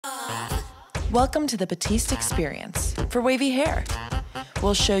Welcome to the Batiste experience for wavy hair.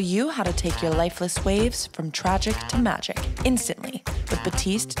 We'll show you how to take your lifeless waves from tragic to magic instantly with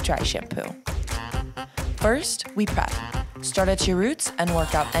Batiste Dry Shampoo. First, we prep. Start at your roots and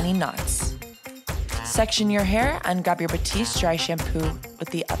work out any knots. Section your hair and grab your Batiste Dry Shampoo with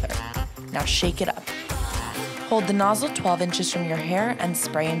the other. Now shake it up. Hold the nozzle 12 inches from your hair and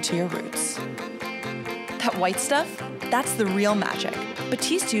spray into your roots. That white stuff? That's the real magic.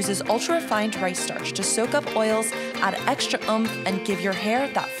 Batiste uses ultra-refined rice starch to soak up oils, add extra oomph, and give your hair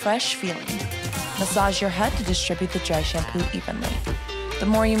that fresh feeling. Massage your head to distribute the dry shampoo evenly. The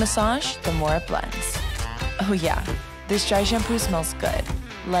more you massage, the more it blends. Oh yeah, this dry shampoo smells good.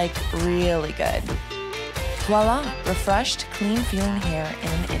 Like, really good. Voila, refreshed, clean-feeling hair in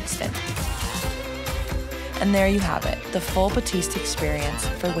an instant. And there you have it, the full Batiste experience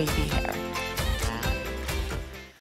for wavy hair.